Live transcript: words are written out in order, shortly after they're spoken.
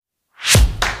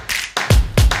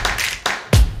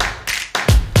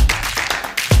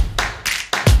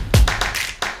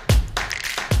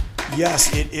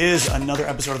Yes, it is another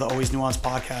episode of the Always Nuanced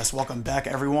podcast. Welcome back,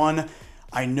 everyone.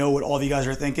 I know what all of you guys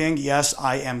are thinking. Yes,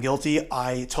 I am guilty.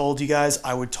 I told you guys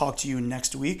I would talk to you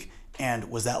next week.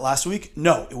 And was that last week?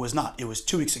 No, it was not. It was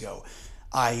 2 weeks ago.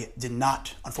 I did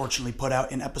not, unfortunately, put out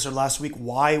an episode last week.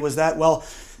 Why was that? Well,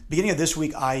 beginning of this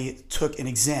week, I took an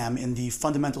exam in the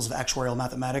fundamentals of actuarial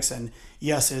mathematics. And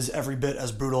yes, it is every bit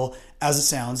as brutal as it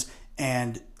sounds.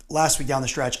 And last week down the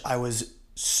stretch, I was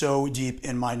so deep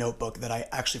in my notebook that I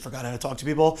actually forgot how to talk to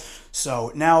people.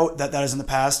 So now that is in the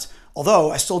past,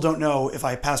 although I still don't know if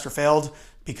I passed or failed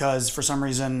because for some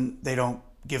reason they don't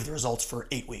give the results for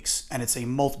 8 weeks and it's a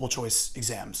multiple choice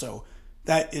exam. So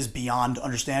that is beyond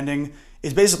understanding.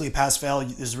 It's basically pass fail.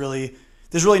 There's really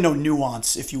no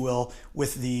nuance, if you will,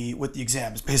 with the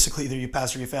exams. Basically either you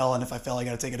pass or you fail, and if I fail I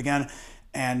got to take it again.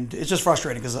 And it's just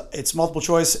frustrating because it's multiple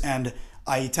choice, and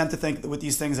I tend to think that with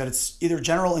these things that it's either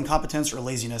general incompetence or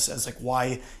laziness as like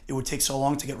why it would take so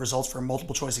long to get results for a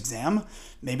multiple choice exam.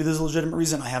 Maybe there's a legitimate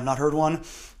reason. I have not heard one,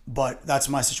 but that's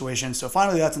my situation. So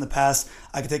finally that's in the past.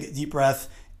 I can take a deep breath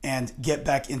and get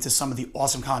back into some of the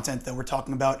awesome content that we're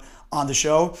talking about on the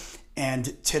show.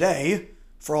 And today,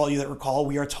 for all of you that recall,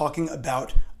 we are talking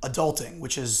about adulting,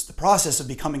 which is the process of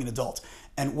becoming an adult.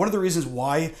 And one of the reasons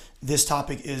why this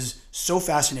topic is so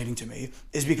fascinating to me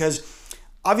is because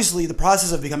obviously the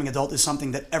process of becoming an adult is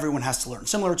something that everyone has to learn.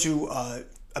 Similar to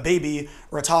a baby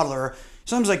or a toddler,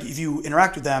 sometimes like if you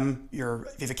interact with them, if you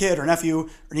have a kid or nephew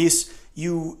or niece,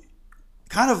 you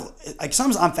kind of, like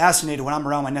sometimes I'm fascinated when I'm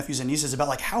around my nephews and nieces about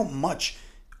like how much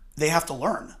they have to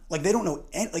learn. Like they don't know,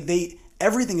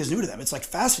 everything is new to them. it's like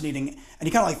fascinating, and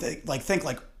you kind of think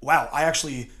like, wow, I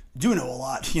actually do know a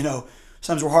lot. You know,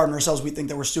 sometimes we're hard on ourselves. We think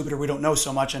that we're stupid or we don't know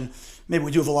so much, and maybe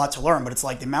we do have a lot to learn. But it's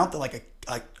like the amount that like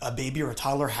a baby or a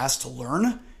toddler has to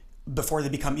learn before they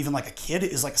become even like a kid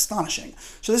is like astonishing.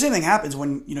 So the same thing happens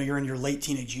when you're in your late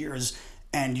teenage years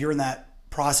and you're in that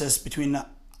process between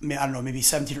maybe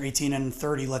 17 or 18 and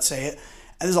 30, let's say it.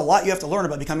 And there's a lot you have to learn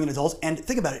about becoming an adult. And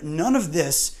think about it, none of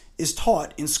this is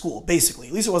taught in school, basically.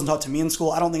 At least it wasn't taught to me in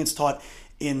school. I don't think it's taught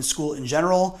in school in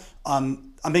general.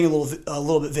 I'm being a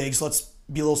little bit vague, so let's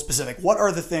be a little specific. What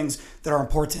are the things that are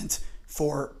important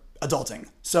for adulting?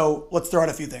 So let's throw out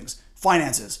a few things.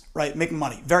 Finances, right? Making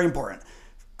money, very important.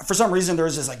 For some reason,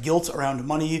 there's this like guilt around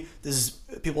money.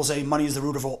 People say money is the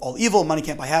root of all evil. Money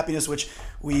can't buy happiness, which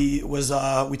we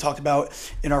talked about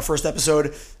in our first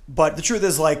episode. But the truth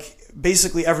is, like,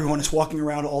 basically everyone is walking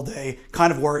around all day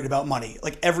kind of worried about money.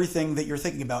 Like everything that you're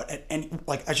thinking about,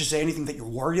 anything that you're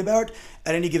worried about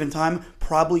at any given time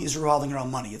probably is revolving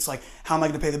around money. It's like, how am I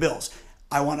going to pay the bills?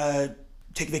 I want to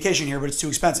take a vacation here, but it's too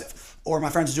expensive. Or my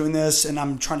friend's doing this and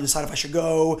I'm trying to decide if I should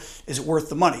go. Is it worth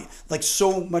the money? Like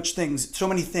so many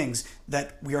things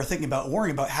that we are thinking about and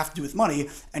worrying about have to do with money.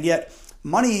 And yet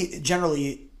money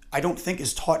generally, I don't think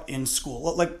is taught in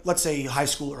school. Like let's say high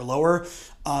school or lower.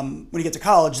 When you get to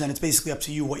college, then it's basically up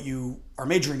to you what you are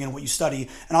majoring in, what you study.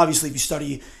 And obviously if you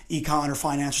study econ or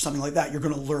finance or something like that, you're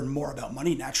going to learn more about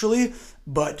money naturally.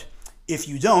 But if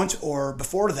you don't, or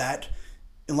before that,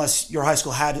 unless your high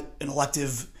school had an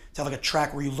elective to have like a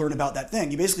track where you learn about that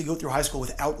thing, you basically go through high school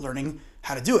without learning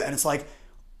how to do it. And it's like,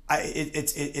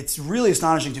 it's really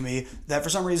astonishing to me that for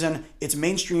some reason it's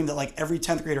mainstream that like every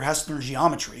 10th grader has to learn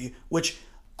geometry, which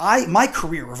my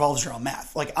career revolves around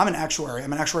math. Like I'm an actuary,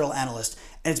 I'm an actuarial analyst,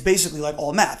 and it's basically like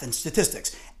all math and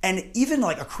statistics. And even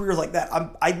like a career like that,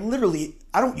 I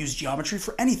don't use geometry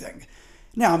for anything.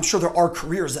 Now, I'm sure there are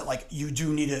careers that like you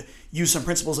do need to use some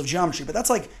principles of geometry, but that's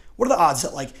like, what are the odds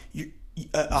that like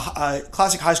a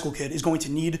classic high school kid is going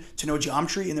to need to know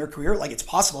geometry in their career? Like it's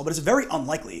possible, but it's very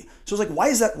unlikely. So it's like, why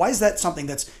is that something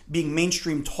that's being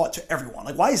mainstream taught to everyone?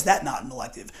 Like, why is that not an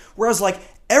elective? Whereas like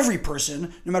every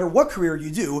person, no matter what career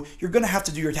you do, you're going to have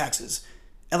to do your taxes.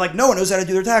 And like no one knows how to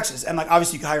do their taxes. And like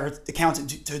obviously you can hire an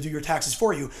accountant to do your taxes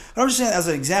for you. But I'm just saying as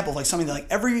an example, like something that like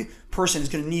every person is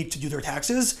going to need to do their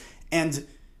taxes. And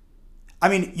I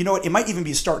mean, you know what? It might even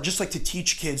be a start just like to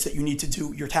teach kids that you need to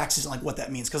do your taxes and like what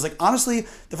that means. Because like honestly,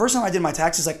 the first time I did my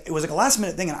taxes, like it was like a last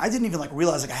minute thing, and I didn't even like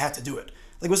realize like I had to do it.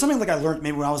 Like it was something like I learned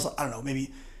maybe when I was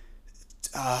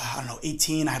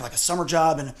 18. I had like a summer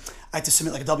job and I had to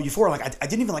submit like a W-4. Like I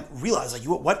didn't even like realize like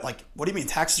what do you mean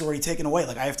taxes are already taken away?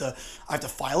 Like I have to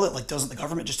file it. Like doesn't the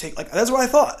government just take like that's what I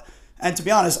thought. And to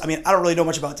be honest, I mean, I don't really know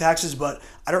much about taxes, but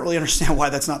I don't really understand why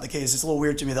that's not the case. It's a little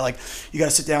weird to me that like you got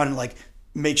to sit down and like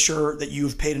make sure that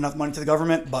you've paid enough money to the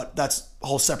government, but that's a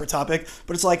whole separate topic.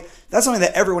 But it's like, that's something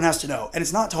that everyone has to know, and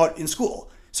it's not taught in school.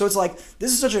 So it's like,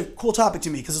 this is such a cool topic to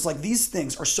me because it's like these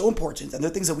things are so important and they're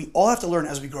things that we all have to learn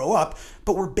as we grow up,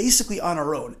 but we're basically on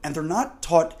our own and they're not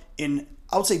taught in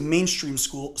I would say mainstream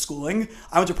schooling.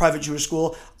 I went to private Jewish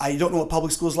school. I don't know what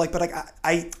public school is like, but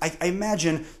I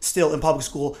imagine still in public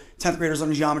school, 10th graders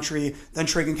learning geometry, then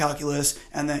trig and calculus,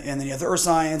 and then you have the earth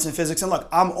science and physics. And look,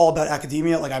 I'm all about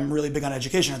academia. Like, I'm really big on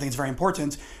education. I think it's very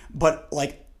important. But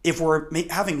like, if we're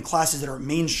having classes that are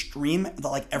mainstream that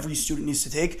like every student needs to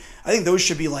take, I think those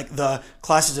should be like the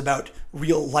classes about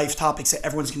real life topics that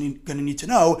everyone's going to need to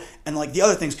know. And like the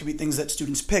other things could be things that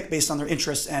students pick based on their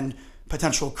interests and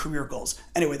potential career goals.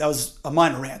 Anyway, that was a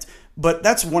minor rant, but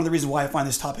that's one of the reasons why I find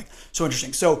this topic so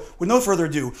interesting. So with no further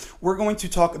ado, we're going to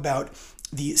talk about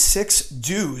the 6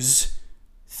 do's,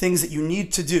 things that you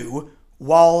need to do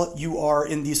while you are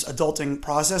in this adulting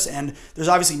process. And there's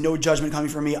obviously no judgment coming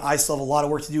from me. I still have a lot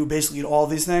of work to do basically in all of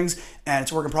these things, and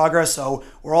it's a work in progress. So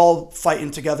we're all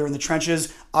fighting together in the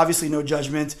trenches. Obviously no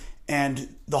judgment.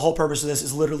 And the whole purpose of this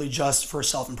is literally just for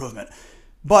self-improvement.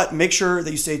 But make sure that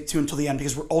you stay tuned until the end,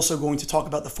 because we're also going to talk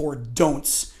about the 4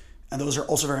 don'ts, and those are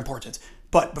also very important.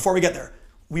 But before we get there,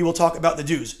 we will talk about the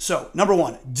do's. So number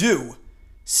 1, do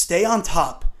stay on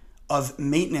top of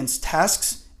maintenance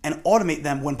tasks and automate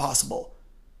them when possible.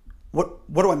 What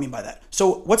do I mean by that?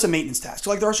 So what's a maintenance task? So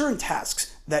like there are certain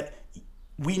tasks that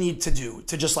we need to do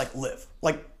to just like live.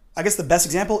 Like I guess the best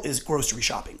example is grocery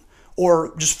shopping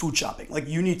or just food shopping. Like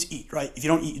you need to eat, right? If you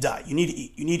don't eat, you die. You need to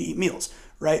eat. You need to eat meals,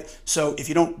 right? So if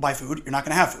you don't buy food, you're not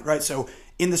going to have food, right? So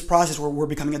in this process where we're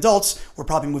becoming adults, we're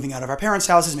probably moving out of our parents'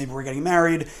 houses. Maybe we're getting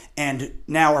married, and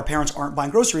now our parents aren't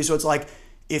buying groceries. So it's like,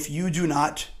 if you do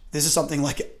not, this is something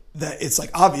like that, it's like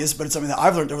obvious, but it's something that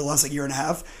I've learned over the last like year and a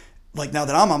half. Like now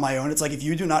that I'm on my own, it's like if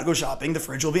you do not go shopping, the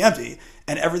fridge will be empty,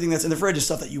 and everything that's in the fridge is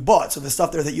stuff that you bought. So the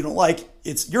stuff there that you don't like,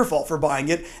 it's your fault for buying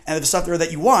it, and the stuff there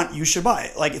that you want, you should buy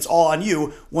it. Like it's all on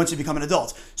you once you become an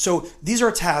adult. So these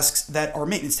are tasks that are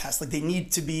maintenance tasks. Like they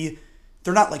need to be,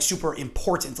 they're not like super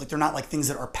important. Like they're not like things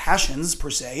that are passions per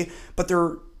se, but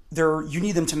they're you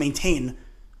need them to maintain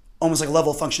almost like a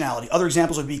level of functionality. Other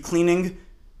examples would be cleaning,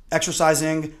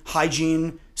 exercising,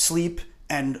 hygiene, sleep,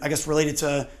 and I guess related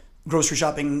to grocery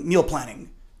shopping, meal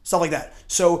planning, stuff like that.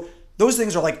 So those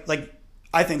things are like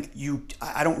I think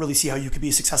I don't really see how you could be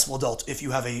a successful adult if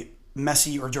you have a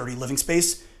messy or dirty living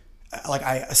space. Like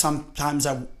sometimes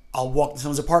I'll walk into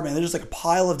someone's apartment and there's just like a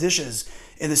pile of dishes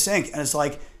in the sink, and it's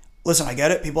like, listen, I get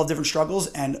it. People have different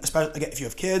struggles, and especially again, if you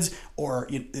have kids or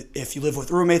if you live with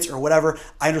roommates or whatever,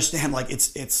 I understand like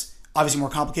it's obviously more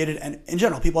complicated, and in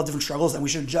general, people have different struggles, and we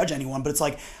shouldn't judge anyone. But it's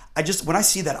like, when I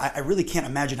see that, I really can't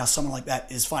imagine how someone like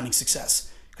that is finding success.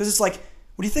 Because it's like,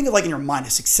 when you think of like in your mind, a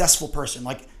successful person,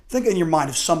 like think in your mind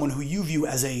of someone who you view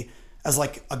as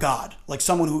like a god, like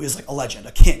someone who is like a legend,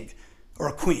 a king or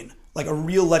a queen, like a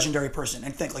real legendary person.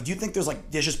 And think like, do you think there's like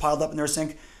dishes piled up in their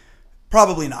sink?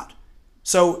 Probably not.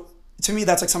 So to me,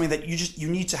 that's like something that you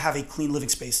need to have a clean living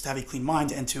space, to have a clean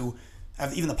mind, and to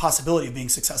have even the possibility of being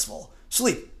successful.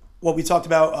 Sleep. What we talked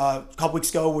about a couple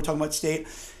weeks ago, we're talking about state,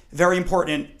 very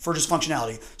important for just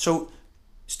functionality. So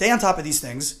stay on top of these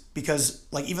things, because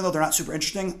like even though they're not super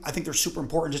interesting, I think they're super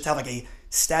important just to have like a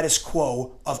status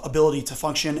quo of ability to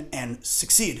function and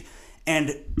succeed.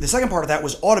 And the second part of that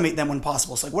was automate them when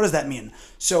possible. So like, what does that mean?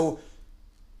 So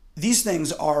these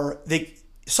things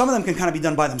some of them can kind of be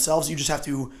done by themselves. You just have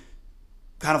to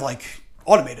kind of like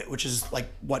automate it, which is like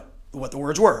what the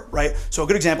words were, right? So a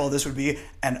good example of this would be,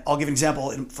 and I'll give an example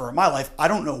for my life. I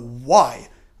don't know why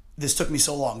this took me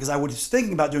so long, because I was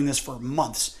thinking about doing this for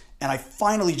months, and I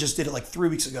finally just did it like 3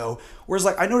 weeks ago. Whereas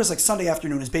like I noticed like Sunday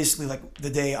afternoon is basically like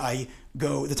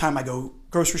the time I go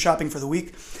grocery shopping for the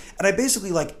week, and I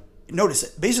basically like notice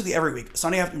it basically every week.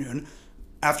 Sunday afternoon,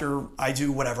 after I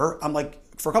do whatever, I'm like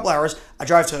for a couple hours, I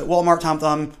drive to Walmart, Tom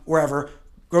Thumb, wherever,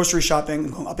 grocery shopping.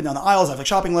 I'm going up and down the aisles. I have a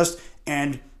shopping list,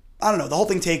 and I don't know, the whole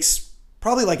thing takes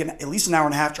probably like at least an hour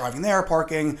and a half driving there,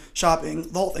 parking,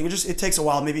 shopping, the whole thing. It takes a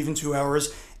while, maybe even 2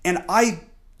 hours. And I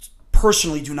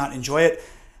personally do not enjoy it.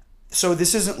 So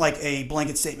this isn't like a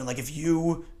blanket statement. Like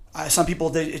some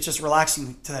people, it's just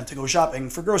relaxing to them to go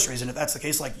shopping for groceries. And if that's the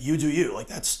case, like you do you. Like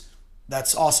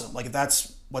that's awesome. Like if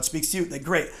that's what speaks to you, like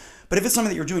great. But if it's something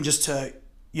that you're doing just to,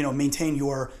 maintain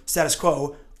your status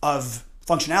quo of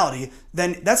functionality,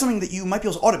 then that's something that you might be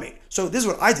able to automate. So this is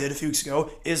what I did a few weeks ago,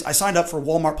 is I signed up for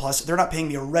Walmart Plus. They're not paying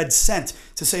me a red cent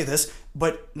to say this,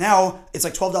 but now it's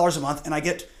like $12 a month, and I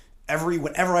get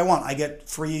whenever I want, I get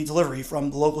free delivery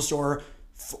from the local store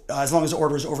as long as the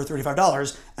order is over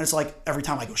 $35. And it's like every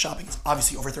time I go shopping, it's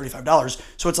obviously over $35.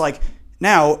 So it's like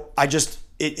now I just,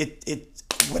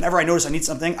 whenever I notice I need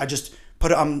something, I just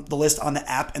put it on the list on the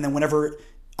app. And then whenever it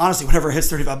hits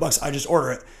 $35, I just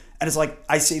order it. And it's like,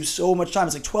 I save so much time.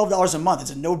 It's like $12 a month. It's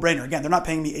a no-brainer. Again, they're not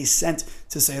paying me a cent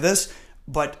to say this,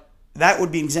 but that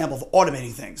would be an example of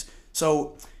automating things.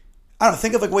 So I don't know,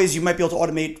 think of like ways you might be able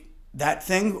to automate that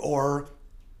thing, or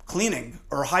cleaning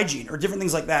or hygiene or different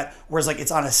things like that. Whereas like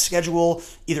it's on a schedule,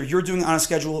 either you're doing it on a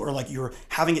schedule or like you're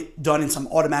having it done in some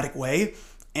automatic way.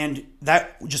 And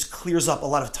that just clears up a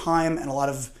lot of time and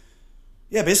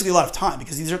basically a lot of time,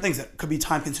 because these are things that could be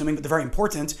time consuming, but they're very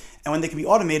important. And when they can be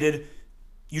automated,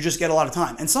 you just get a lot of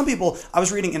time. And some people, I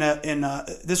was reading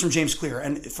this from James Clear.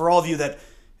 And for all of you that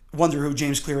wonder who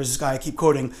James Clear is, this guy I keep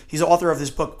quoting, he's the author of this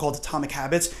book called Atomic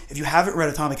Habits. If you haven't read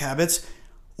Atomic Habits,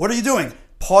 what are you doing?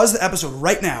 Pause the episode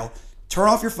right now, turn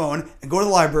off your phone and go to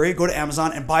the library, go to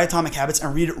Amazon and buy Atomic Habits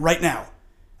and read it right now.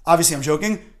 Obviously, I'm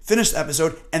joking. Finish the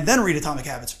episode and then read Atomic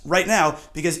Habits right now,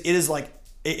 because it is like,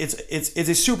 it's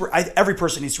a super, every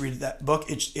person needs to read that book.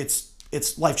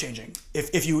 It's life changing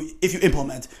if you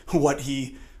implement what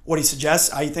he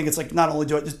suggests. I think it's like, not only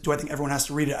do I think everyone has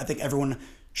to read it, I think everyone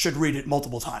should read it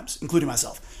multiple times, including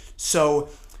myself. So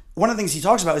one of the things he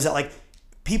talks about is that like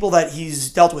people that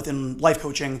he's dealt with in life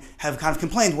coaching have kind of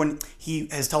complained when he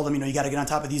has told them, you got to get on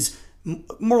top of these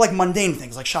more like mundane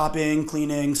things like shopping,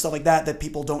 cleaning, stuff like that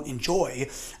people don't enjoy.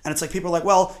 And it's like people are like,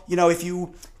 well, if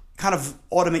you kind of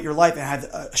automate your life and have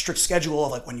a strict schedule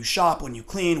of like when you shop, when you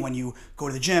clean, when you go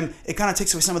to the gym, it kind of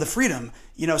takes away some of the freedom,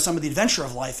 some of the adventure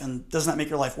of life, and does not make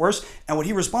your life worse. And what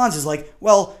he responds is like,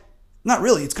 well, not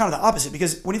really. It's kind of the opposite,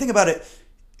 because when you think about it,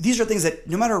 these are things that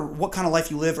no matter what kind of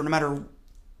life you live, or no matter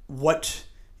what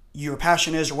your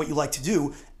passion is or what you like to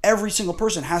do, every single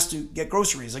person has to get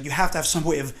groceries. Like you have to have some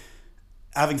way of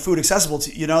having food accessible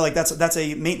to like that's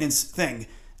a maintenance thing.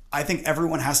 I think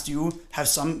everyone has to have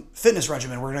some fitness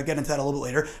regimen. We're going to get into that a little bit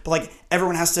later. But like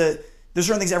there's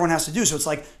certain things everyone has to do. So it's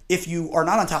like, if you are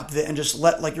not on top of it and just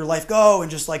let like your life go and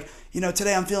just like,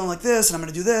 today I'm feeling like this and I'm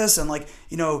going to do this, and like,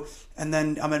 and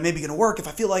then I'm maybe going to work if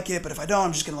I feel like it. But if I don't,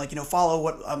 I'm just going to like, follow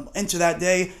what I'm into that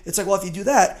day. It's like, well, if you do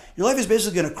that, your life is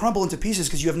basically going to crumble into pieces,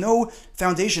 because you have no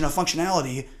foundation of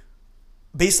functionality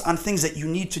based on things that you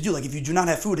need to do. Like if you do not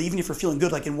have food, even if you're feeling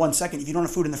good, like in 1 second, if you don't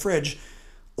have food in the fridge,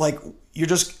 like you're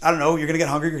just, I don't know, you're going to get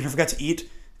hungry, you're going to forget to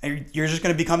eat, and you're just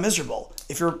going to become miserable.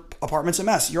 If your apartment's a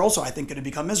mess, you're also, I think, going to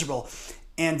become miserable.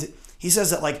 And he says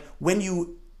that like when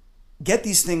you get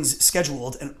these things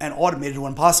scheduled and automated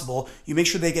when possible, you make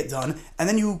sure they get done, and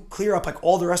then you clear up like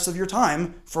all the rest of your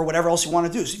time for whatever else you want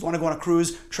to do. So if you want to go on a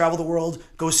cruise, travel the world,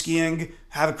 go skiing,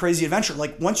 have a crazy adventure,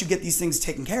 like once you get these things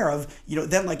taken care of,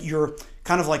 then like you're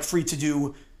kind of like free to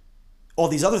do all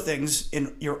these other things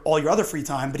in all your other free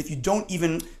time. But if you don't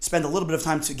even spend a little bit of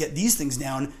time to get these things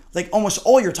down, like almost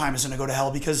all your time is going to go to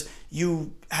hell, because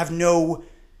you have no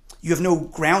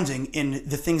grounding in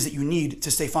the things that you need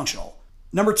to stay functional.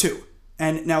 Number 2,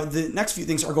 and now the next few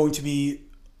things are going to be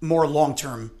more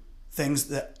long-term things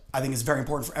that I think is very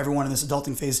important for everyone in this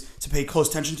adulting phase to pay close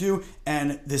attention to,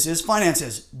 and this is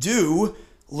finances. Do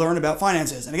learn about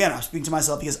finances. And again, I'm speaking to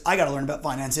myself because I got to learn about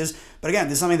finances. But again,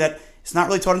 this is something that it's not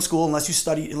really taught in school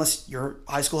unless your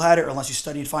high school had it, or unless you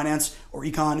studied finance or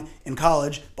econ in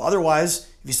college. But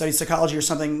otherwise, if you studied psychology or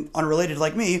something unrelated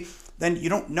like me, then you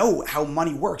don't know how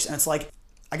money works. And it's like,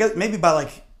 I guess maybe by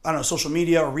like, I don't know, social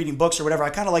media or reading books or whatever, I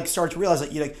kind of like started to realize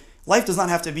that life does not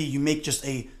have to be you make just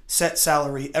a set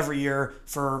salary every year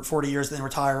for 40 years, then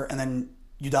retire, and then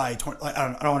you die. I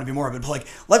don't want to be morbid, but like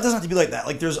life doesn't have to be like that.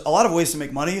 Like there's a lot of ways to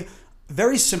make money.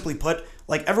 Very simply put,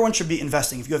 like everyone should be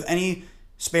investing. If you have any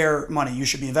spare money, you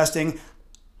should be investing.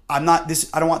 I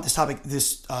don't want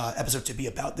this episode to be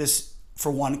about this,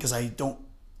 for one, because I don't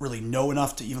really know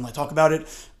enough to even like talk about it.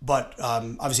 But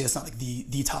obviously that's not like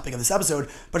the topic of this episode.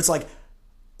 But it's like,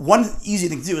 one easy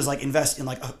thing to do is like invest in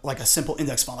like a simple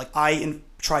index fund. Like I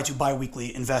try to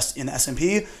bi-weekly invest in the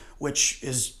S&P, which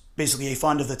is basically a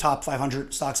fund of the top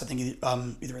 500 stocks, I think,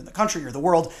 either in the country or the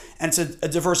world. And it's a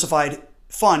diversified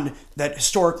fund that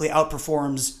historically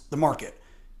outperforms the market.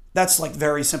 That's like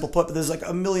very simple put, but there's like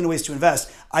a million ways to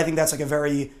invest. I think that's like a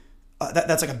very,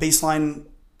 that's like a baseline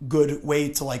good way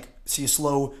to like see a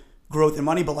slow growth in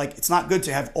money. But like, it's not good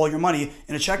to have all your money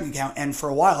in a checking account. And for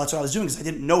a while, that's what I was doing, because I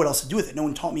didn't know what else to do with it. No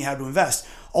one taught me how to invest.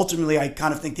 Ultimately, I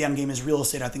kind of think the end game is real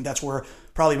estate. I think that's where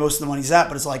probably most of the money's at,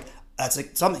 but it's like, that's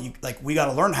like something we got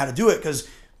to learn how to do it. Because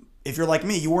if you're like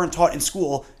me, you weren't taught in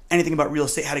school anything about real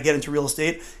estate, how to get into real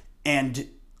estate, and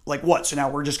like what? So now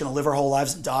we're just going to live our whole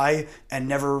lives and die and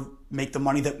never make the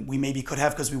money that we maybe could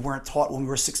have because we weren't taught when we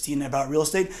were 16 about real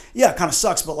estate. Yeah, it kind of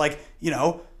sucks, but like,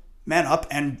 man up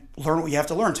and learn what you have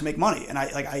to learn to make money. And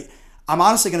I'm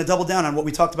honestly going to double down on what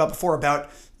we talked about before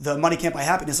about the money can't buy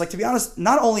happiness. Like, to be honest,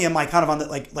 not only am I kind of on the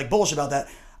like bullish about that,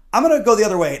 I'm going to go the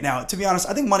other way now. To be honest,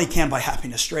 I think money can buy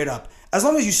happiness straight up, as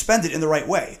long as you spend it in the right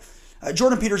way.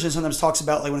 Jordan Peterson sometimes talks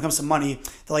about, like, when it comes to money,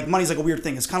 that like money's like a weird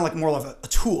thing. It's kind of like more of a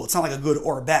tool. It's not like a good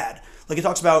or a bad. Like, he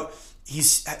talks about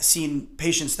he's seen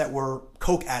patients that were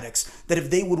coke addicts that if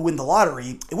they would win the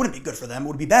lottery, it wouldn't be good for them. It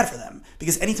would be bad for them,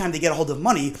 because anytime they get a hold of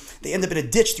money, they end up in a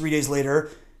ditch 3 days later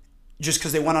just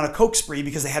because they went on a coke spree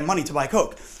because they had money to buy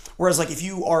coke. Whereas, like, if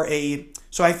you are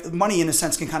money in a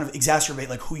sense can kind of exacerbate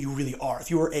like who you really are. If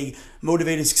you are a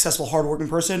motivated, successful, hardworking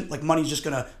person, like, money's just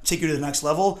gonna take you to the next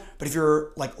level. But if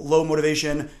you're like low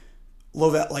motivation,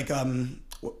 what am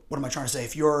I trying to say?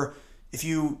 If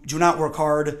you do not work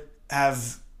hard,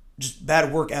 have just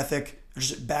bad work ethic, or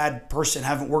just a bad person,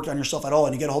 haven't worked on yourself at all,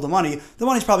 and you get a hold of money, the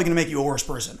money's probably gonna make you a worse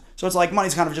person. So it's like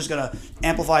money's kind of just gonna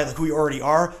amplify like who you already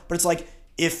are. But it's like,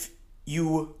 if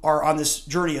you are on this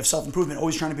journey of self-improvement,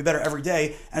 always trying to be better every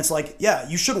day, and it's like, yeah,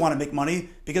 you should want to make money,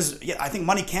 because I think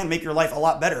money can make your life a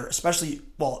lot better, especially,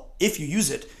 well, if you use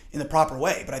it in the proper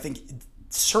way. But I think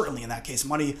certainly in that case,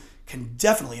 money can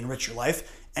definitely enrich your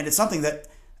life, and it's something that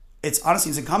it's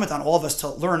incumbent on all of us to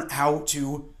learn how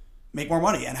to make more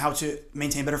money and how to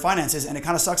maintain better finances. And it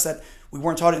kind of sucks that we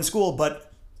weren't taught it in school,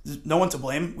 but no one to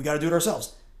blame. We got to do it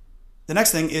ourselves. The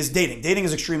next thing is dating. Dating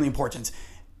is extremely important,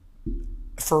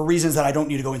 for reasons that I don't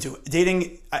need to go into.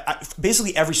 Dating,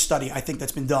 basically every study I think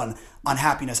that's been done on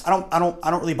happiness. I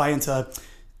don't really buy into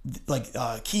like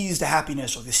keys to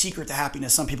happiness or the secret to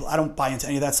happiness. Some people, I don't buy into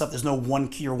any of that stuff. There's no one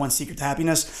key or one secret to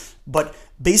happiness. But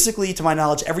basically, to my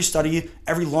knowledge,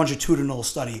 every longitudinal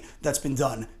study that's been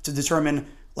done to determine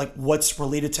like what's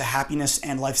related to happiness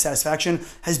and life satisfaction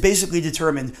has basically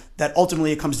determined that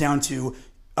ultimately it comes down to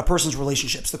a person's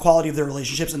relationships, the quality of their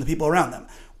relationships and the people around them.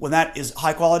 When that is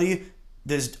high quality,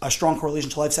 there's a strong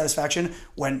correlation to life satisfaction.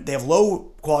 When they have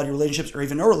low quality relationships or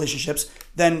even no relationships,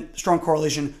 then strong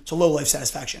correlation to low life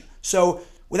satisfaction. So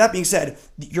with that being said,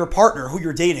 your partner who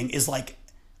you're dating is like,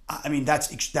 I mean, that's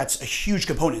a huge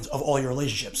component of all your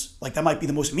relationships. Like, that might be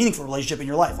the most meaningful relationship in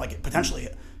your life. Like, potentially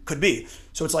it could be.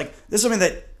 So it's like, this is something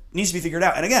that needs to be figured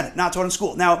out. And again, not taught in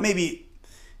school. Now, maybe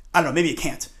it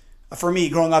can't. For me,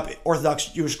 growing up in Orthodox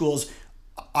Jewish schools,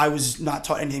 I was not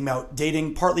taught anything about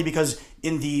dating, partly because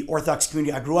in the Orthodox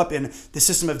community I grew up in, the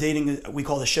system of dating we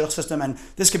call the shidduch system, and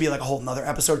this could be like a whole nother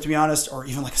episode, to be honest, or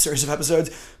even like a series of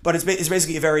episodes, but it's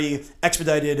basically a very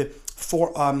expedited,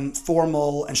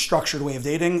 formal and structured way of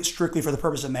dating, strictly for the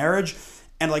purpose of marriage.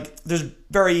 And like, there's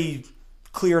very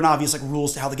clear and obvious like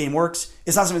rules to how the game works.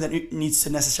 It's not something that needs to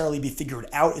necessarily be figured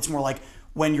out. It's more like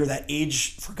when you're that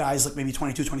age, for guys like maybe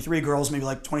 22, 23, girls maybe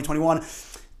like 20, 21,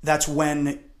 that's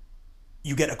when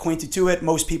you get acquainted to it.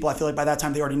 Most people, I feel like by that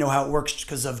time, they already know how it works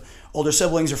because of older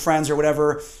siblings or friends or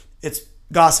whatever. It's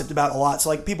gossiped about a lot. So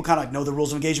like, people kind of like know the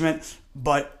rules of engagement,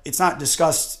 but it's not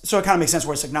discussed. So it kind of makes sense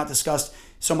where it's like not discussed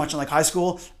so much in like high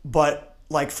school. But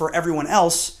like for everyone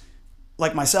else,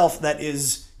 like myself, that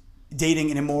is dating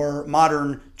in a more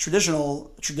modern,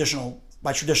 traditional,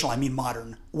 by traditional I mean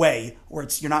modern way, where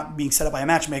you're not being set up by a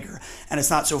matchmaker and it's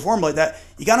not so formal like that,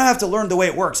 you gotta have to learn the way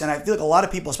it works. And I feel like a lot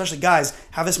of people, especially guys,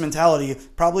 have this mentality,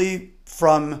 probably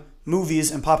from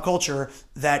movies and pop culture,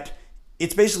 that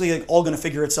it's basically like all gonna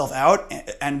figure itself out.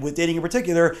 And with dating in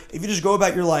particular, if you just go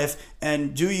about your life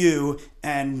and do you,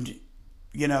 and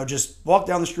just walk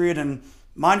down the street and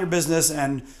mind your business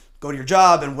and go to your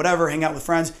job and whatever, hang out with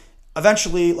friends,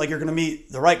 eventually, like, you're going to meet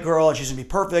the right girl and she's going to be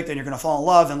perfect and you're going to fall in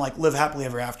love and like live happily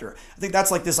ever after. I think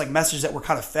that's like this like message that we're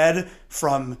kind of fed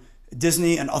from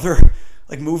Disney and other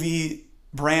like movie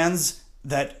brands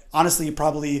that honestly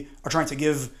probably are trying to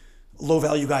give low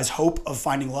value guys hope of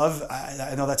finding love.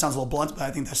 I know that sounds a little blunt, but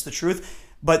I think that's the truth.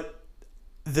 But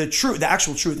the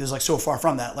actual truth is like so far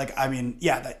from that. Like, I mean,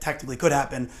 yeah, that technically could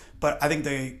happen, but I think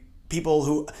the people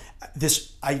who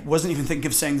I wasn't even thinking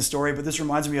of saying the story, but this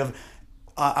reminds me of,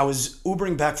 I was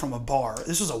Ubering back from a bar.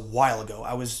 This was a while ago.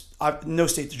 I was no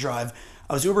state to drive.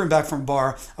 I was Ubering back from a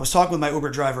bar. I was talking with my Uber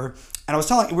driver, and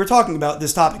we were talking about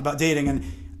this topic about dating, and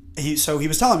he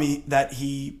was telling me that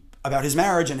about his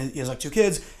marriage, and he has like 2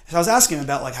 kids. So I was asking him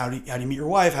about like how do you meet your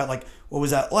wife? What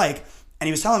was that like? And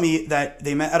he was telling me that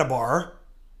they met at a bar.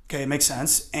 Okay, it makes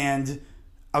sense. And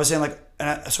I was saying like, so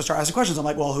I started asking questions. I'm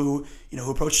like, well, who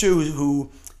approached you?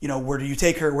 Who where do you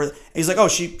take her? And he's like, oh,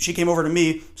 she came over to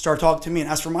me, started talking to me and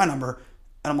asked for my number.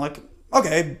 And I'm like,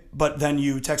 okay, but then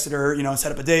you texted her, and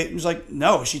set up a date. And he's like,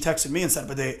 no, she texted me and set up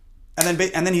a date. And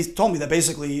then he told me that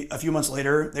basically a few months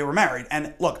later they were married.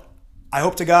 And look, I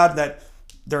hope to God that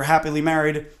they're happily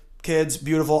married, kids,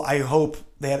 beautiful. I hope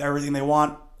they have everything they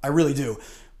want. I really do.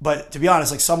 But to be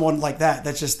honest, like someone like that,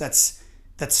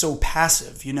 that's so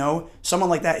passive, Someone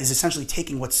like that is essentially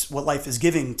taking what life is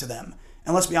giving to them.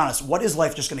 And let's be honest, what is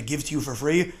life just going to give to you for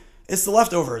free? It's the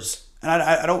leftovers. And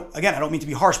I don't mean to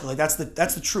be harsh, but like that's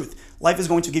the truth. Life is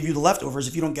going to give you the leftovers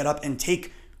if you don't get up and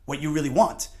take what you really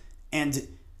want. And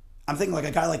I'm thinking like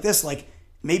a guy like this, like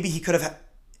maybe he could have,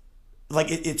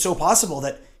 it's so possible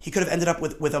that he could have ended up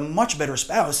with a much better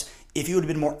spouse if he would have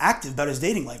been more active about his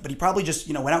dating life. But he probably just,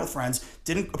 went out with friends,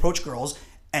 didn't approach girls,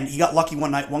 and he got lucky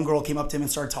one night. One girl came up to him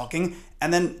and started talking,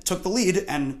 and then took the lead,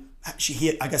 and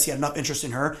I guess he had enough interest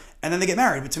in her, and then they get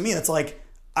married. But to me, that's like,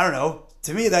 I don't know.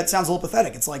 To me, that sounds a little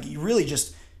pathetic. It's like you really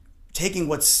just taking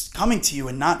what's coming to you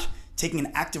and not taking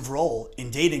an active role in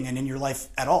dating and in your life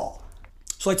at all.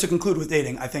 So like to conclude with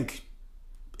dating, I think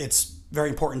it's very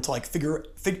important to like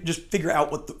figure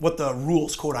out what the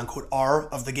rules, quote unquote, are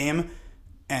of the game,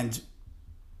 and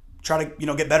try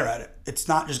to get better at it. It's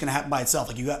not just gonna happen by itself.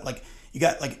 Like you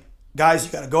got guys,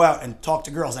 you got to go out and talk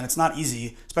to girls, and it's not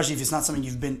easy, especially if it's not something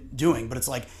you've been doing. But it's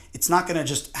like it's not gonna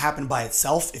just happen by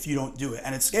itself if you don't do it,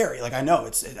 and it's scary. Like I know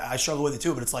I struggle with it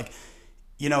too, but it's like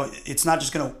it's not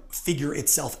just gonna figure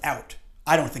itself out.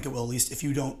 I don't think it will, at least if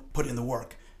you don't put in the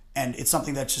work. And it's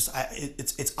something that's just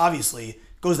it's obviously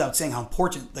goes without saying how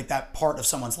important like that part of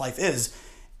someone's life is.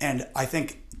 And I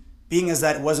think being as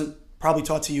that it wasn't probably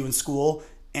taught to you in school,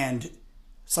 and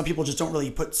some people just don't really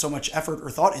put so much effort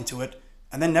or thought into it,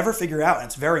 and then never figure it out, and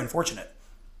it's very unfortunate.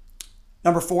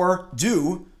 Number 4,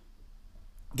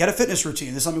 get a fitness routine.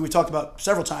 This is something we talked about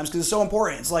several times because it's so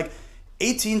important. It's like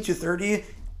 18 to 30,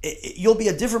 you'll be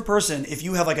a different person if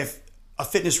you have like a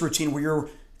fitness routine where you're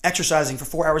exercising for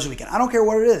 4 hours a week. And I don't care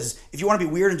what it is. If you want to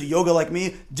be weird and do yoga like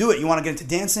me, do it. You want to get into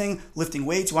dancing, lifting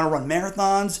weights, you want to run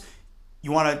marathons,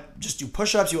 you want to just do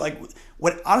push-ups,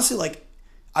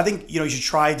 I think, you should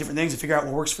try different things and figure out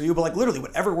what works for you, but like literally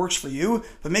whatever works for you,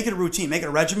 but make it a routine, make it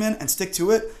a regimen and stick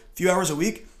to it a few hours a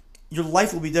week. Your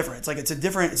life will be different. It's like, it's a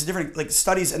different like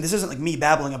studies. And this isn't like me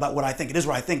babbling about what I think. It is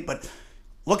what I think, but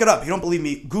look it up. If you don't believe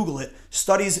me, Google it.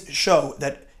 Studies show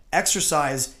that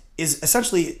exercise is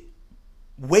essentially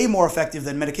way more effective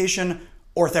than medication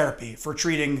or therapy for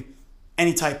treating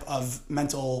any type of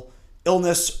mental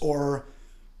illness or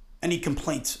any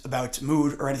complaint about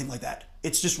mood or anything like that.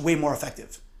 It's just way more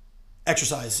effective.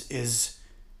 Exercise is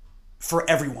for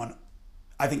everyone.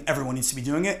 I think everyone needs to be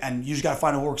doing it, and you just got to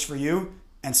find what works for you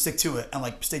and stick to it and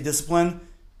like stay disciplined.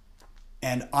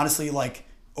 And honestly, like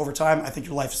over time, I think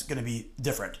your life is going to be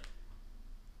different.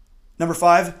 Number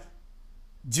 5,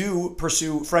 do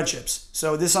pursue friendships.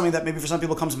 So this is something that maybe for some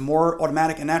people comes more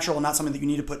automatic and natural and not something that you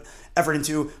need to put effort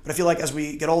into. But I feel like as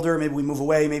we get older, maybe we move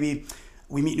away, maybe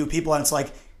we meet new people, and it's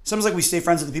like sometimes like we stay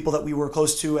friends with the people that we were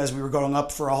close to as we were growing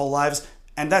up for our whole lives.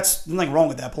 And that's nothing wrong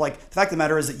with that. But like the fact of the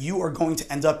matter is that you are going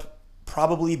to end up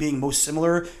probably being most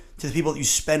similar to the people that you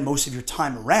spend most of your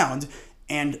time around.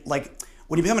 And like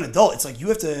when you become an adult, it's like you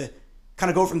have to kind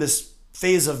of go from this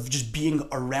phase of just being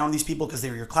around these people because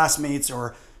they're your classmates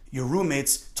or your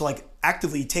roommates to like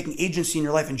actively taking agency in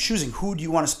your life and choosing who do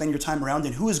you want to spend your time around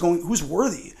and who's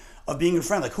worthy of being your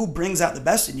friend, like who brings out the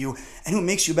best in you and who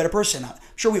makes you a better person. I'm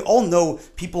sure we all know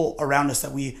people around us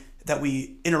that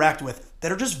we interact with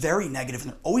that are just very negative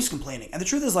and they're always complaining. And the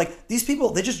truth is like these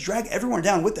people, they just drag everyone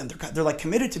down with them. They're like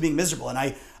committed to being miserable, and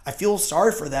I feel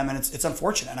sorry for them, and it's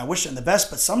unfortunate, and I wish them the best.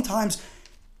 But sometimes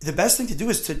the best thing to do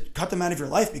is to cut them out of your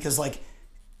life because like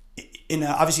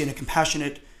obviously in a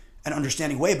compassionate and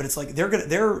understanding way, but it's like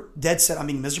they're dead set on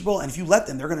being miserable, and if you let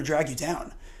them, they're going to drag you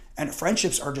down. And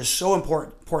friendships are just so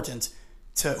important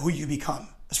to who you become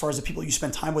as far as the people you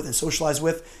spend time with and socialize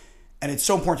with. And it's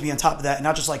so important to be on top of that and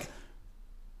not just like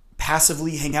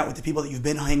passively hang out with the people that you've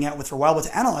been hanging out with for a while, but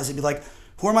to analyze it, be like,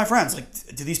 who are my friends?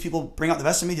 Like, do these people bring out the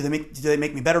best in me? Do they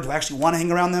make me better? Do I actually want to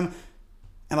hang around them?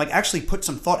 And like actually put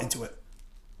some thought into it.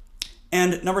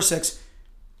 And number 6,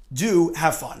 do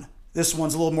have fun. This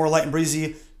one's a little more light and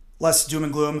breezy, less doom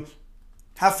and gloom.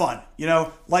 Have fun.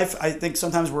 Life, I think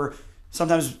sometimes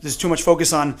there's too much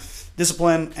focus on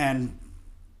discipline and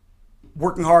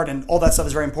working hard, and all that stuff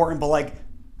is very important. But like,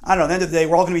 I don't know, at the end of the day,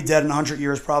 we're all going to be dead in 100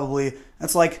 years probably.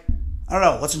 That's like, I don't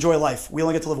know, let's enjoy life. We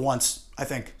only get to live once, I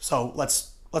think. So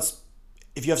let's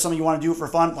if you have something you want to do for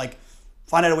fun, like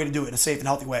find out a way to do it in a safe and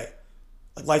healthy way.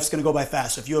 Like life's going to go by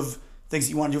fast. So if you have things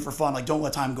that you want to do for fun, like don't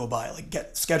let time go by. Like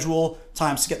schedule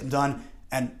times to get them done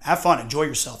and have fun. Enjoy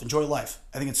yourself. Enjoy life.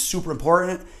 I think it's super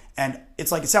important. And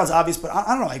it's like, it sounds obvious, but I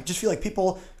don't know. I just feel like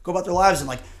people go about their lives and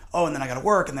like, oh, and then I got to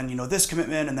work, and then, this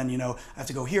commitment, and then, I have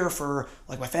to go here for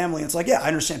like my family. And it's like, yeah, I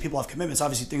understand people have commitments.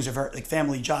 Obviously things are very like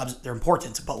family, jobs, they're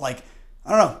important, but like,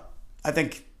 I don't know. I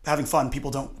think having fun, people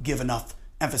don't give enough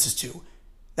emphasis to.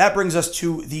 That brings us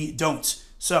to the don'ts.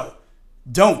 So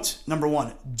number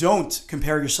 1, don't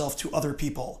compare yourself to other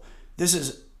people. This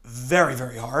is very,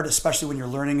 very hard, especially when you're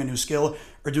learning a new skill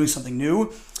or doing something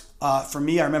new. For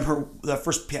me, I remember the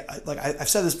first, like I've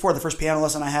said this before, the first piano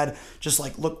lesson I had, just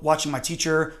like watching my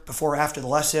teacher before or after the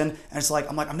lesson, and it's like,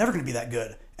 I'm never going to be that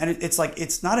good. And it's like,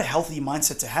 it's not a healthy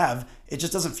mindset to have. It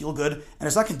just doesn't feel good, and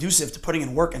it's not conducive to putting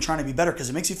in work and trying to be better, because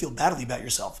it makes you feel badly about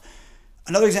yourself.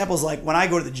 Another example is like when I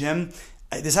go to the gym,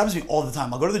 this happens to me all the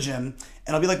time. I'll go to the gym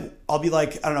and I'll be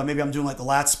like, I don't know, maybe I'm doing like the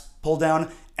lats pull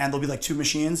down, and there'll be like 2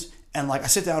 machines, and like I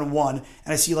sit down in one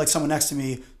and I see like someone next to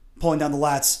me pulling down the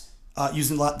lats,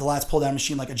 using the lats pull down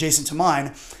machine like adjacent to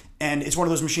mine, and it's one of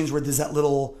those machines where there's that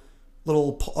little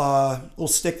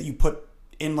stick that you put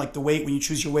in like the weight when you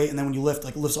choose your weight, and then when you lift,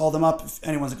 like it lifts all of them up. If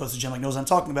anyone that goes to the gym like knows what I'm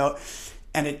talking about,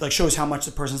 and it like shows how much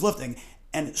the person's lifting.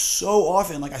 And so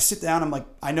often, like I sit down, I'm like,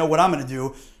 I know what I'm gonna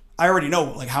do. I already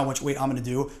know like how much weight I'm gonna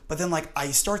do, but then like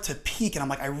I start to peak, and I'm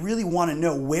like, I really want to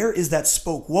know, where is that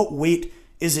spoke? What weight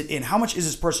is it in? How much is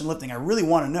this person lifting? I really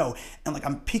want to know. And like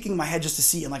I'm peeking my head just to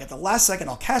see, and like at the last second,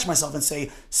 I'll catch myself and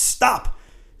say, stop.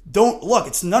 Don't look.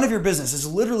 It's none of your business. It's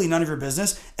literally none of your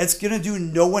business. It's gonna do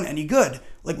no one any good.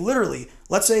 Like literally,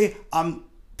 let's say I'm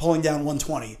pulling down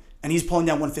 120 and he's pulling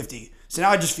down 150. So now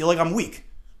I just feel like I'm weak.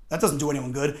 That doesn't do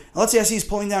anyone good. And let's say I see he's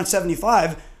pulling down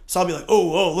 75. So I'll be like,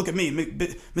 oh, look at me,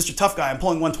 Mr. Tough Guy. I'm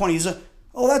pulling 120.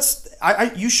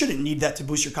 You shouldn't need that to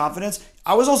boost your confidence.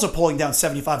 I was also pulling down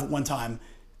 75 at one time.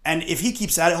 And if he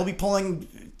keeps at it, he'll be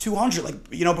pulling 200,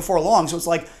 before long. So it's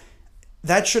like,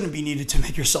 that shouldn't be needed to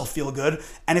make yourself feel good.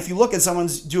 And if you look at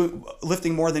someone's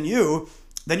lifting more than you,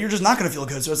 then you're just not going to feel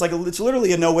good. So it's like, it's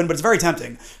literally a no-win, but it's very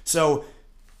tempting. So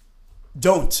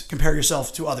don't compare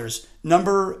yourself to others.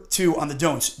 Number 2 on the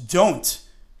don'ts, don't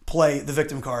play the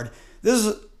victim card. This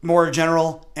is more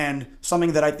general and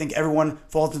something that I think everyone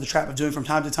falls into the trap of doing from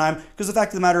time to time, because the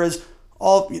fact of the matter is,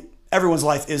 everyone's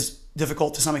life is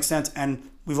difficult to some extent, and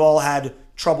we've all had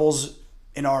troubles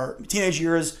in our teenage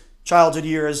years, childhood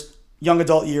years, young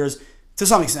adult years, to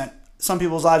some extent. Some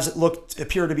people's lives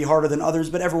appear to be harder than others,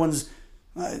 but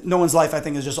no one's life, I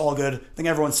think, is just all good. I think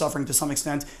everyone's suffering to some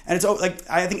extent, and it's like,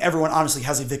 I think everyone honestly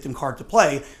has a victim card to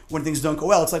play when things don't go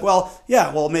well. It's like,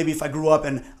 maybe if I grew up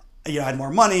and I had more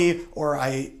money, or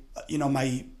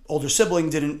my older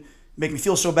sibling didn't make me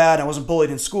feel so bad, I wasn't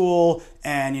bullied in school,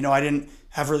 and I didn't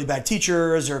have really bad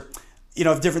teachers, or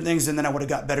different things, and then I would have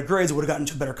got better grades, I would have gotten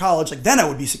to a better college, like then I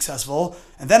would be successful,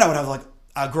 and then I would have like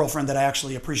a girlfriend that I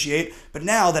actually appreciate. But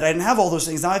now that I didn't have all those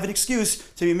things, now I have an excuse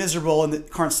to be miserable in the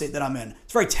current state that I'm in.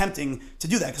 It's very tempting to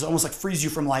do that, because it almost like frees you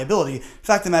from liability. The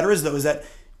fact of the matter is, though, is that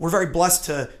we're very blessed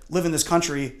to live in this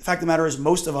country. The fact of the matter is,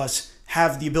 most of us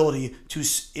have the ability to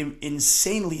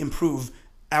insanely improve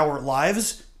our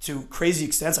lives to crazy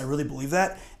extents. I really believe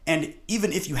that. And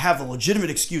even if you have a legitimate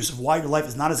excuse of why your life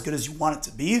is not as good as you want it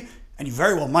to be, and you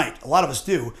very well might, a lot of us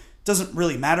do, it doesn't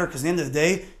really matter, because at the end of the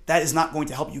day, that is not going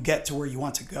to help you get to where you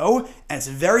want to go. And it's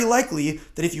very likely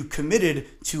that if you committed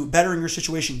to bettering your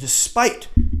situation despite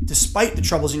the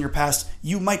troubles in your past,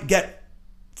 you might get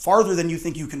farther than you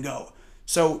think you can go.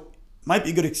 So might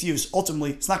be a good excuse.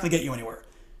 Ultimately, it's not going to get you anywhere.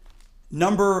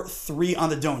 Number 3 on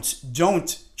the don'ts.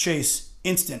 Don't chase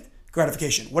instant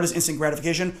gratification. What is instant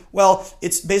gratification? Well,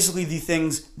 it's basically the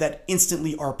things that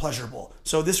instantly are pleasurable.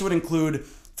 So this would include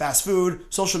fast food,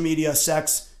 social media,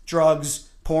 sex, drugs,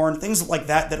 porn, things like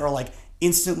that are like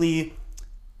instantly,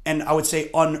 and I would say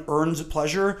unearned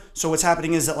pleasure. So what's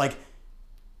happening is that, like,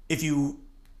 if you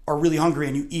are really hungry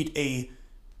and you eat a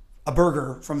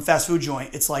burger from a fast food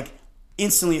joint, it's like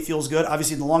instantly it feels good.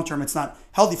 Obviously, in the long term, it's not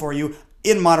healthy for you.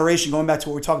 In moderation, going back to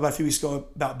what we talked about a few weeks ago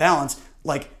about balance,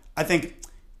 like, I think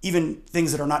even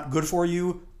things that are not good for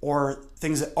you, or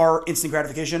things that are instant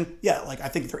gratification, I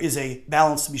think there is a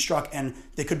balance to be struck, and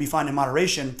they could be fine in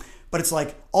moderation. But it's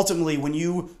like, ultimately, when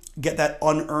you get that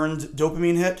unearned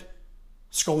dopamine hit,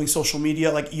 scrolling social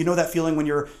media, like, that feeling when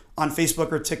you're on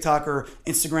Facebook or TikTok or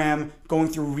Instagram, going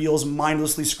through reels,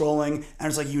 mindlessly scrolling, and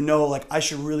it's like, I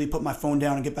should really put my phone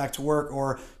down and get back to work,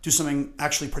 or do something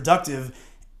actually productive.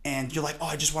 And you're like,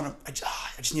 I just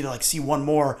need to see one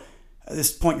more. At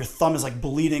this point, your thumb is like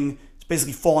bleeding. It's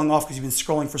basically falling off because you've been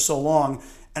scrolling for so long.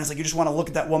 And it's like, you just want to look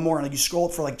at that one more, and like you scroll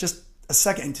it for like just a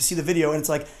second to see the video. And it's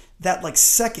like that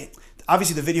second,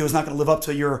 obviously the video is not going to live up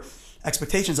to your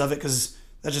expectations of it, because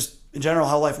that's just in general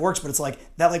how life works. But it's like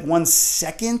that 1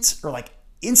 second or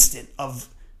instant of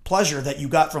pleasure that you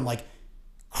got from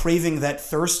craving that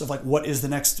thirst of what's the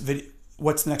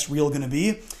next reel going to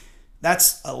be.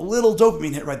 That's a little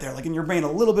dopamine hit right there. Like in your brain,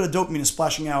 a little bit of dopamine is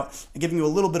splashing out and giving you a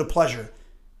little bit of pleasure.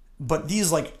 But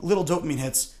these little dopamine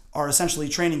hits are essentially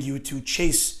training you to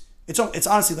chase. It's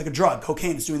honestly like a drug.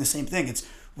 Cocaine is doing the same thing. It's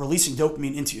releasing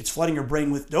dopamine into you. It's flooding your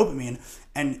brain with dopamine.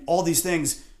 And all these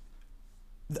things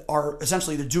are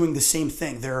essentially, they're doing the same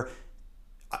thing. They're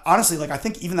honestly, like I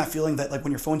think even that feeling that like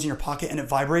when your phone's in your pocket and it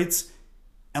vibrates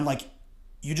and like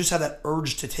you just have that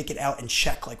urge to take it out and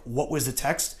check like what was the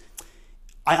text.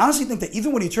 I honestly think that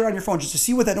even when you turn on your phone just to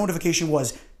see what that notification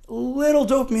was, little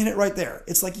dopamine hit right there.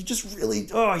 It's like you just really,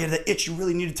 you had that itch you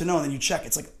really needed to know, and then you check.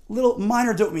 It's like little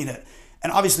minor dopamine hit.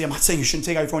 And obviously I'm not saying you shouldn't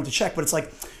take out your phone to check, but it's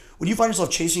like when you find yourself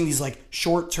chasing these like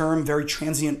short-term, very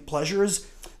transient pleasures,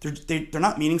 they're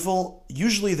not meaningful.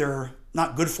 Usually they're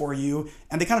not good for you,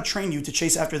 and they kind of train you to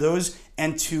chase after those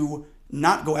and to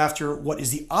not go after what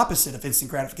is the opposite of instant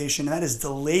gratification, and that is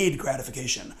delayed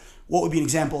gratification. What would be an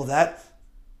example of that?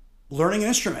 Learning an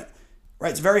instrument,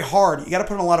 right? It's very hard. You got to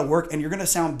put in a lot of work, and you're going to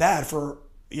sound bad for,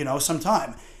 some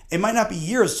time. It might not be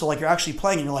years till like you're actually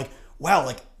playing and you're like, wow,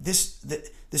 like this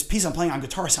piece I'm playing on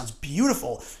guitar sounds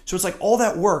beautiful. So it's like all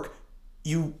that work,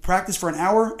 you practice for an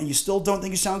hour and you still don't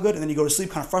think you sound good, and then you go to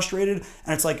sleep kind of frustrated,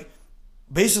 and it's like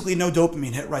basically no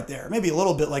dopamine hit right there. Maybe a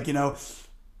little bit like,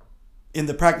 in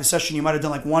the practice session you might have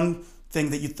done like one thing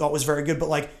that you thought was very good, but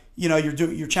like,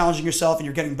 you're challenging yourself and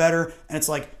you're getting better, and it's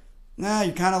like,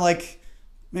 you're kind of like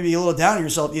maybe a little down on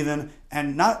yourself even,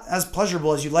 and not as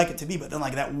pleasurable as you'd like it to be. But then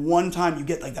like that one time you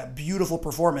get like that beautiful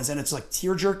performance and it's like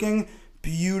tear jerking,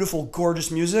 beautiful,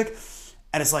 gorgeous music.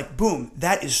 And it's like, boom,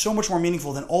 that is so much more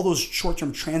meaningful than all those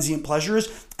short-term transient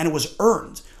pleasures. And it was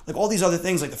earned. Like all these other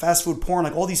things, like the fast food porn,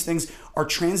 like all these things are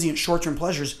transient short-term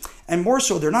pleasures. And more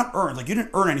so, they're not earned. Like you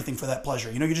didn't earn anything for that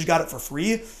pleasure. You just got it for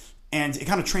free. And it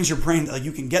kind of trains your brain that like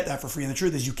you can get that for free. And the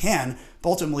truth is you can, but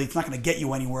ultimately it's not going to get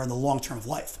you anywhere in the long term of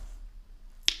life.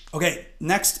 Okay,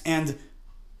 next and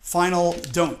final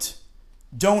don't.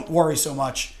 Don't worry so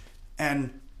much.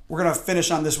 And we're going to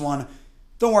finish on this one.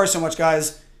 Don't worry so much,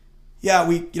 guys. Yeah,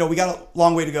 we got a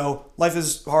long way to go. Life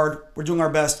is hard. We're doing our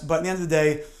best. But at the end of the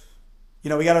day,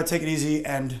 we got to take it easy,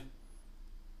 and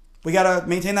we got to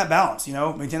maintain that balance,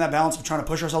 maintain that balance of trying to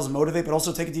push ourselves and motivate, but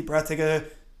also take a deep breath, take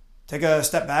a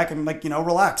step back and like,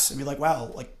 relax and be like, wow,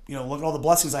 like, look at all the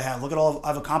blessings I have. Look at all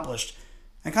I've accomplished,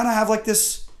 and kind of have like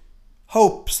this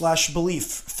hope / belief,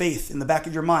 faith in the back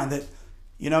of your mind that,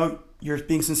 you're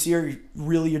being sincere.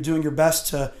 You're doing your best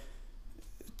to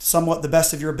somewhat the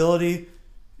best of your ability.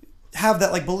 Have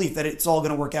that like belief that it's all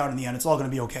going to work out in the end. It's all going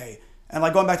to be okay. And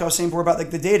like going back to what I was saying before about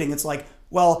like the dating, it's like,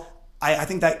 well, I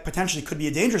think that potentially could be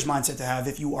a dangerous mindset to have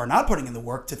if you are not putting in the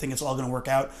work to think it's all going to work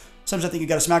out. Sometimes I think you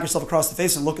got to smack yourself across the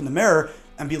face and look in the mirror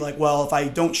and be like, well, if I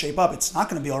don't shape up, it's not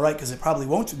going to be all right, because it probably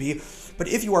won't be. But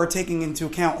if you are taking into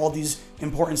account all these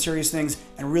important, serious things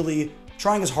and really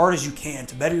trying as hard as you can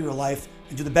to better your life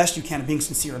and do the best you can and being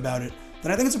sincere about it,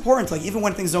 then I think it's important, like even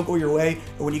when things don't go your way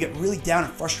or when you get really down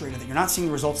and frustrated that you're not seeing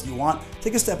the results that you want,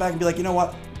 take a step back and be like, you know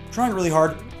what, I'm trying really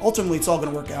hard. Ultimately, it's all going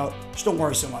to work out. Just don't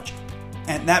worry so much.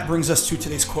 And that brings us to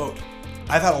today's quote.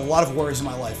 I've had a lot of worries in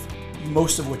my life,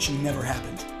 most of which never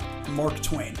happened. Mark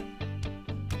Twain.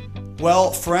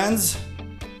 Well, friends,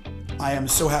 I am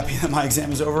so happy that my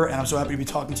exam is over, and I'm so happy to be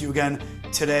talking to you again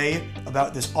today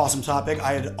about this awesome topic.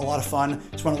 I had a lot of fun.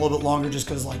 Just went a little bit longer just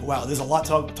because like, wow, there's a lot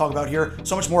to talk about here.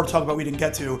 So much more to talk about we didn't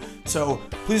get to. So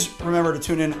please remember to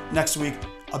tune in next week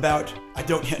about, I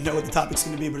don't yet know what the topic's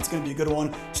going to be, but it's going to be a good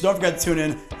one. So don't forget to tune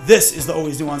in. This is the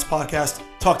Always Nuanced podcast.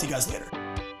 Talk to you guys later.